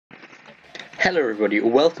Hello everybody,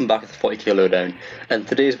 welcome back to the 40k Lowdown. In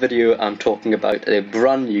today's video I'm talking about a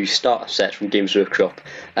brand new starter set from Games Workshop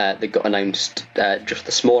that got announced just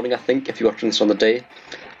this morning, I think, if you're watching this on the day.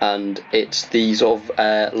 And it's the sort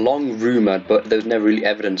of long rumoured, but there's never really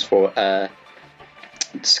evidence for,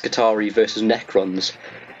 skitarii versus necrons.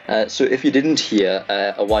 So if you didn't hear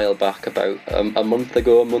a while back, about a month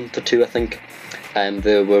or two I think,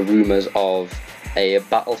 there were rumours of a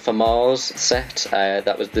Battle for Mars set.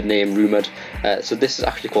 That was the name rumoured. So this is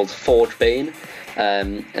actually called Forgebane,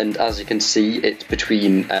 and as you can see, it's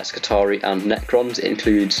between skitarii and necrons. It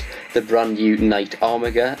includes the brand new Knight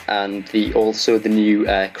Armiger and also the new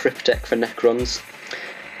Cryptek for necrons.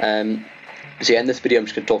 So yeah, in this video I'm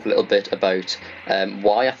just going to talk a little bit about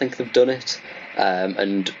why I think they've done it,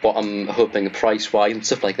 and what I'm hoping price-wise and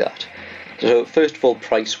stuff like that. So first of all,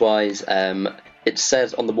 price-wise, it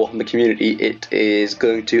says on the Warhammer community it is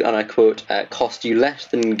going to, and I quote, cost you less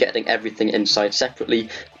than getting everything inside separately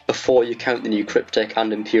before you count the new Cryptek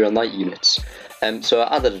and Imperial Knight units. So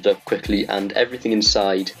I added it up quickly, and everything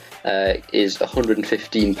inside is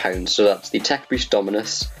 £115. So that's the Tech Breach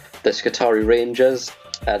Dominus, the Skitarii Rangers,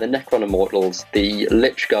 the Necron Immortals, the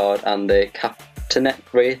Lich Guard, and the Captainet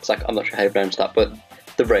Wraiths. I'm not sure how to pronounce that, but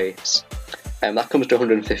the Wraiths. That comes to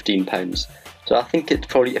 £115. So I think it's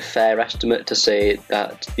probably a fair estimate to say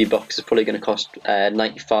that the box is probably going to cost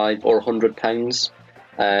 £95 or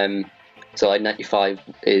 £100. So like 95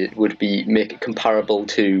 would make it comparable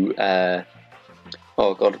to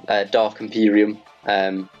Dark Imperium.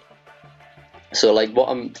 So like what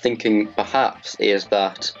I'm thinking perhaps is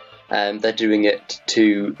that they're doing it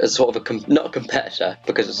to as sort of not a competitor,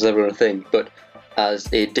 because it's their own thing, but as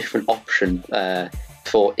a different option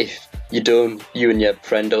for if you and your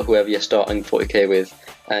friend or whoever you're starting 40k with,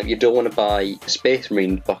 you don't want to buy Space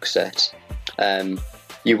Marine box set,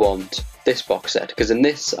 you want this box set, because in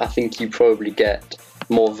this I think you probably get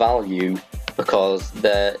more value, because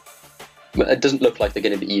it doesn't look like they're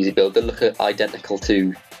going to be easy build. They look identical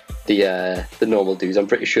to the normal dudes. I'm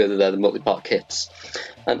pretty sure that they're the multi-part kits.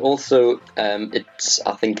 And also it's,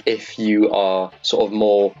 I think, if you are sort of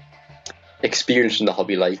more experienced in the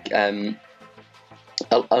hobby, like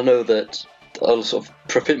I know that sort of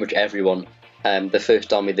for pretty much everyone, the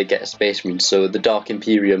first army they get a Space Marine. So the Dark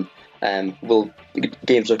Imperium,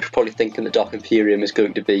 games are probably thinking the Dark Imperium is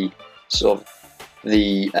going to be sort of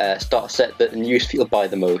the starter set that the newest people buy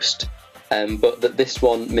the most, but that this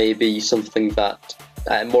one may be something that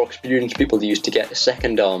more experienced people use to get a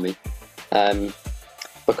second army,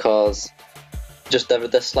 because just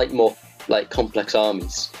they're slightly more like complex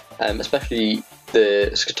armies, especially the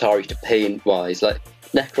Skitarii to paint wise. Like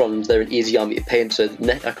necrons, they're an easy army to paint, so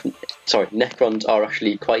necrons are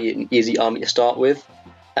actually quite an easy army to start with,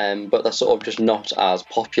 but they're sort of just not as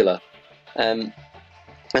popular. I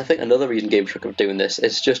think another reason Games Workshop are doing this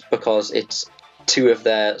is just because it's two of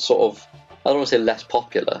their sort of, I don't want to say less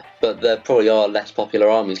popular, but they probably are less popular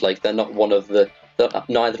armies. Like they're not one of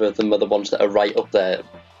neither of them are the ones that are right up there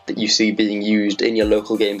that you see being used in your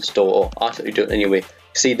local game store, or I certainly don't anyway.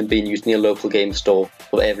 See them being used in your local game store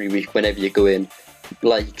every week whenever you go in,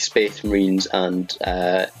 like Space Marines and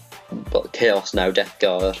Chaos now, Death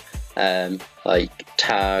Guard, like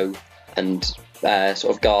Tau and sort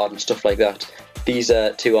of Guard and stuff like that. These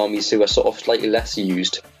are two armies who are sort of slightly less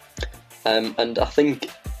used, and I think,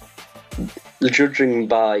 judging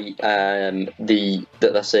by that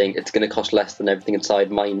they're saying it's going to cost less than everything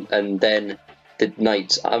inside mine, and then the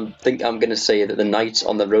Knights, I'm going to say that the Knights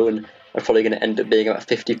on their own are probably going to end up being about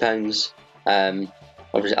 £50.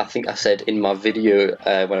 Obviously, I think I said in my video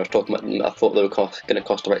when I was talking about them, I thought they were going to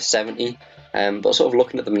cost about 70. But sort of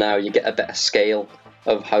looking at them now, you get a better scale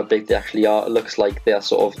of how big they actually are. It looks like they are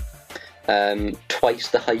sort of twice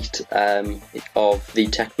the height of the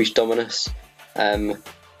Tech Breach Dominus.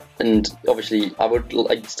 And obviously,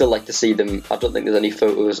 I'd still like to see them. I don't think there's any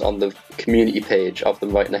photos on the community page of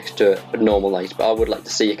them right next to a normal Knight, but I would like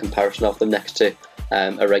to see a comparison of them next to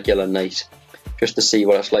a regular Knight, just to see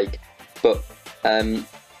what it's like. But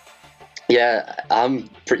yeah, I'm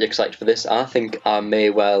pretty excited for this. I think I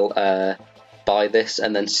may well buy this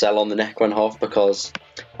and then sell on the Necron half, because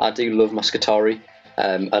I do love my Skitarii,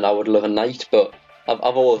 and I would love a Knight, but I've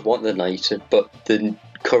always wanted a Knight, but the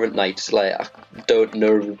current Knights, like, I don't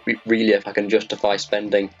know really if I can justify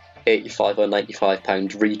spending £85 or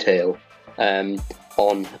 £95 retail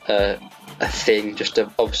on a thing just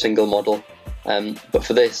of a single model. But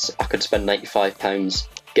for this, I could spend £95,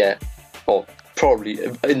 get, or probably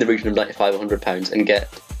in the region of £95 or £100, and get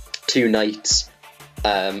two Knights,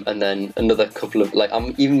 and then another couple of, like,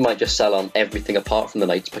 I even might just sell on everything apart from the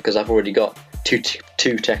Knights, because I've already got two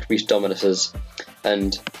Tech Breach Dominuses,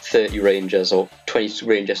 and 30 Rangers, or 20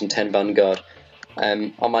 Rangers and 10 Vanguard.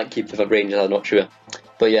 I might keep the Rangers, I'm not sure.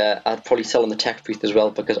 But yeah, I'd probably sell on the Tech Priest as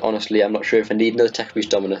well, because honestly I'm not sure if I need another Tech Priest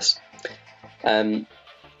Dominus.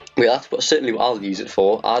 Well, that's certainly what I'll use it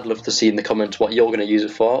for. I'd love to see in the comments what you're going to use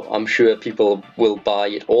it for. I'm sure people will buy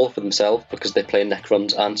it all for themselves because they play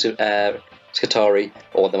Necrons and Skitarii,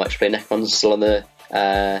 or they might just play Necrons still on the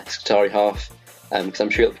Skitarii half, because I'm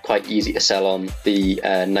sure it'll be quite easy to sell on the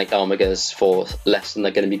Knight Armigers for less than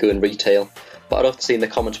they're going to be going retail. But I'd love to see in the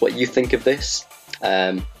comments what you think of this,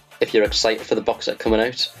 if you're excited for the box set coming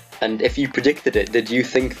out, and if you predicted it, did you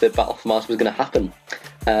think that Battle for Mars was going to happen?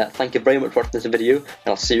 Thank you very much for watching this video, and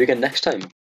I'll see you again next time.